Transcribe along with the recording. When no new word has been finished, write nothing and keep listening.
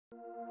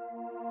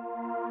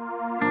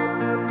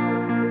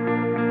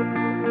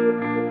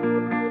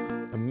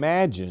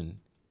Imagine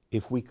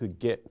if we could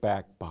get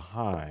back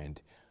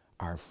behind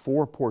our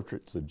four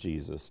portraits of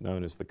Jesus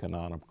known as the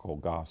canonical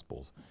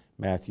Gospels,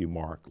 Matthew,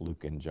 Mark,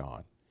 Luke, and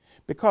John.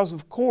 Because,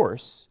 of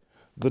course,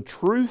 the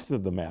truth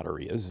of the matter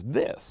is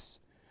this,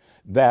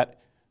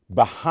 that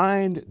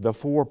behind the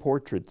four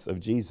portraits of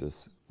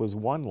Jesus was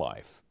one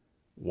life,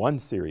 one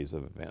series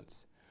of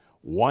events,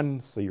 one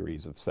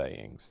series of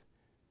sayings,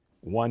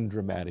 one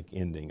dramatic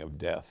ending of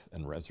death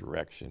and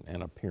resurrection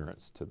and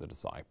appearance to the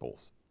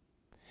disciples.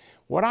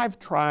 What I've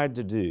tried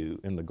to do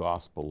in the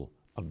Gospel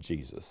of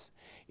Jesus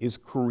is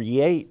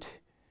create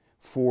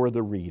for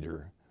the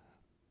reader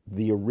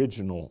the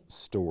original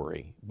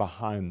story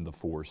behind the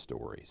four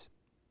stories.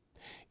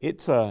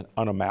 It's an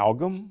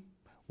amalgam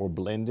or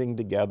blending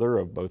together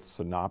of both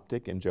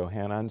synoptic and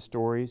Johannine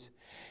stories.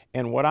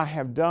 And what I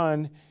have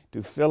done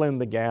to fill in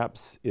the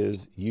gaps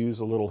is use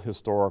a little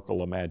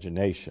historical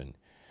imagination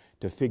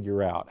to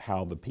figure out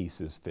how the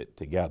pieces fit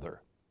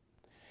together.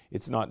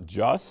 It's not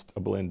just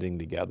a blending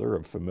together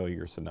of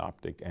familiar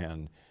synoptic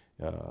and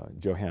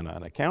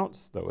Johannine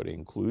accounts, though it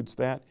includes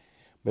that,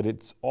 but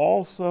it's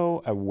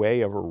also a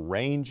way of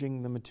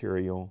arranging the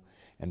material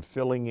and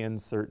filling in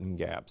certain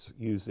gaps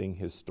using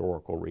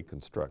historical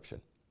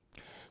reconstruction.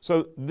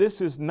 So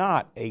this is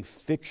not a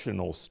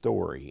fictional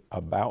story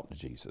about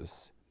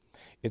Jesus.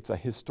 It's a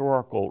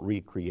historical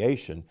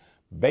recreation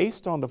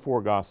based on the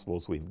four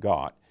Gospels we've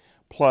got,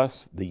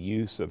 plus the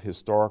use of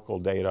historical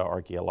data,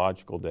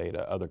 archaeological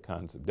data, other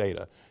kinds of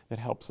data that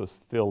helps us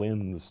fill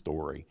in the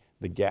story,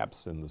 the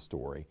gaps in the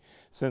story,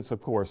 since, of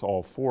course,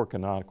 all four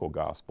canonical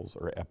Gospels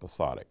are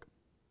episodic.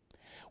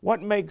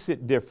 What makes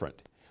it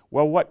different?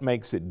 Well, what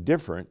makes it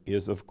different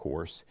is, of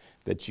course,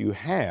 that you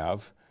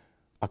have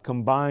a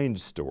combined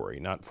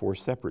story, not four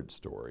separate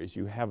stories.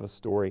 You have a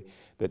story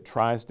that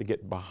tries to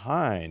get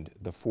behind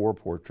the four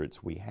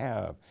portraits we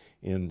have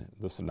in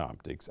the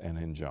Synoptics and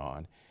in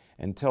John,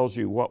 and tells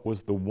you what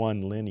was the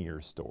one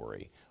linear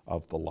story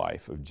of the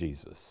life of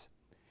Jesus.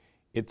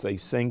 It's a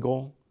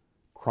single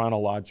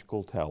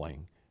chronological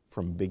telling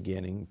from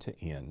beginning to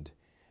end,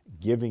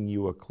 giving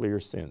you a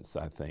clear sense,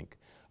 I think,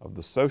 of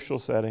the social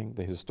setting,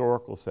 the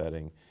historical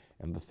setting,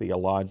 and the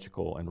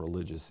theological and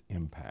religious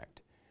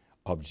impact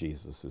of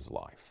Jesus'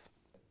 life.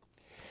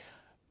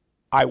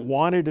 I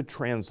wanted a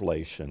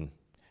translation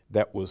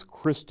that was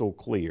crystal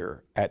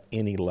clear at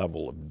any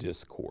level of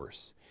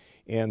discourse.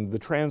 And the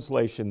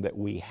translation that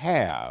we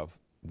have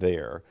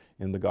there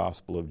in the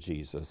Gospel of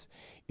Jesus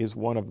is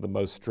one of the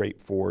most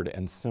straightforward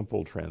and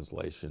simple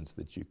translations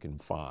that you can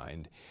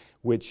find,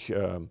 which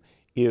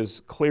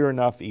is clear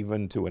enough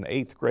even to an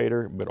 8th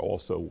grader, but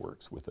also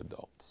works with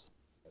adults.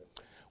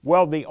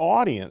 Well, the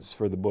audience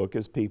for the book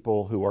is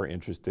people who are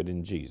interested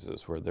in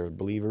Jesus, whether they're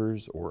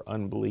believers or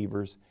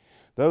unbelievers,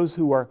 those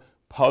who are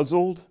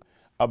puzzled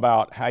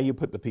about how you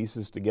put the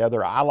pieces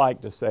together. I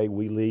like to say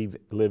we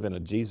live in a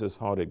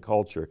Jesus-haunted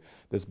culture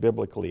that's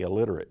biblically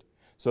illiterate.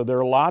 So there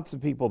are lots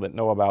of people that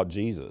know about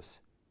Jesus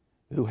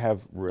who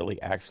have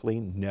really actually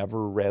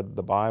never read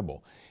the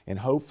Bible. And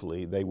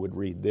hopefully they would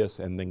read this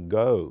and then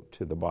go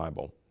to the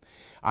Bible.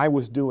 I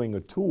was doing a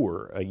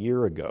tour a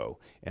year ago,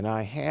 and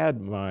I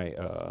had my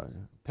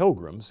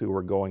pilgrims who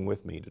were going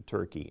with me to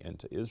Turkey and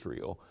to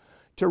Israel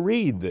to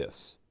read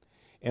this.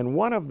 And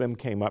one of them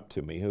came up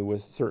to me who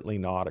was certainly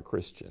not a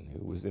Christian,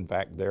 who was in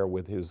fact there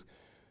with his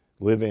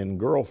live-in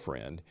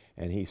girlfriend,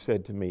 and he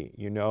said to me,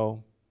 "You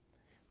know,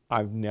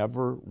 I've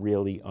never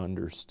really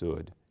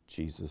understood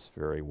Jesus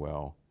very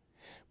well,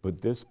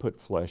 but this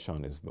put flesh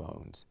on his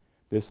bones.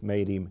 This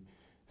made him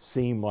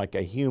seem like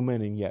a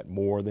human and yet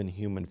more than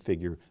human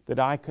figure that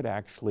I could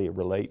actually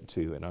relate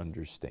to and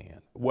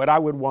understand." What I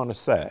would want to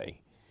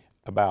say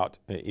about,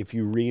 if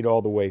you read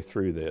all the way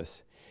through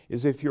this,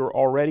 is if you're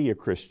already a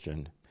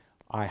Christian,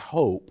 I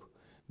hope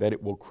that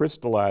it will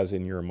crystallize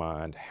in your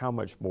mind how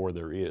much more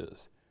there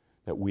is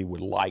that we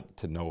would like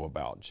to know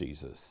about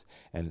Jesus.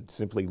 And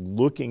simply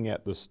looking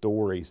at the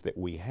stories that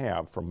we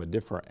have from a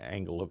different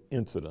angle of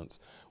incidence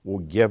will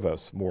give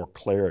us more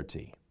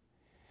clarity.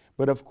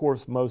 But of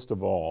course, most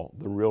of all,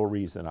 the real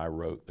reason I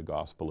wrote the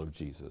Gospel of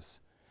Jesus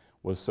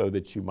was so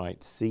that you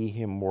might see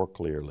him more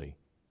clearly,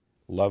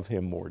 love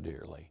him more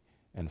dearly,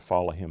 and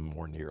follow him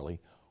more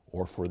nearly,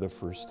 or for the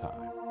first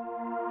time.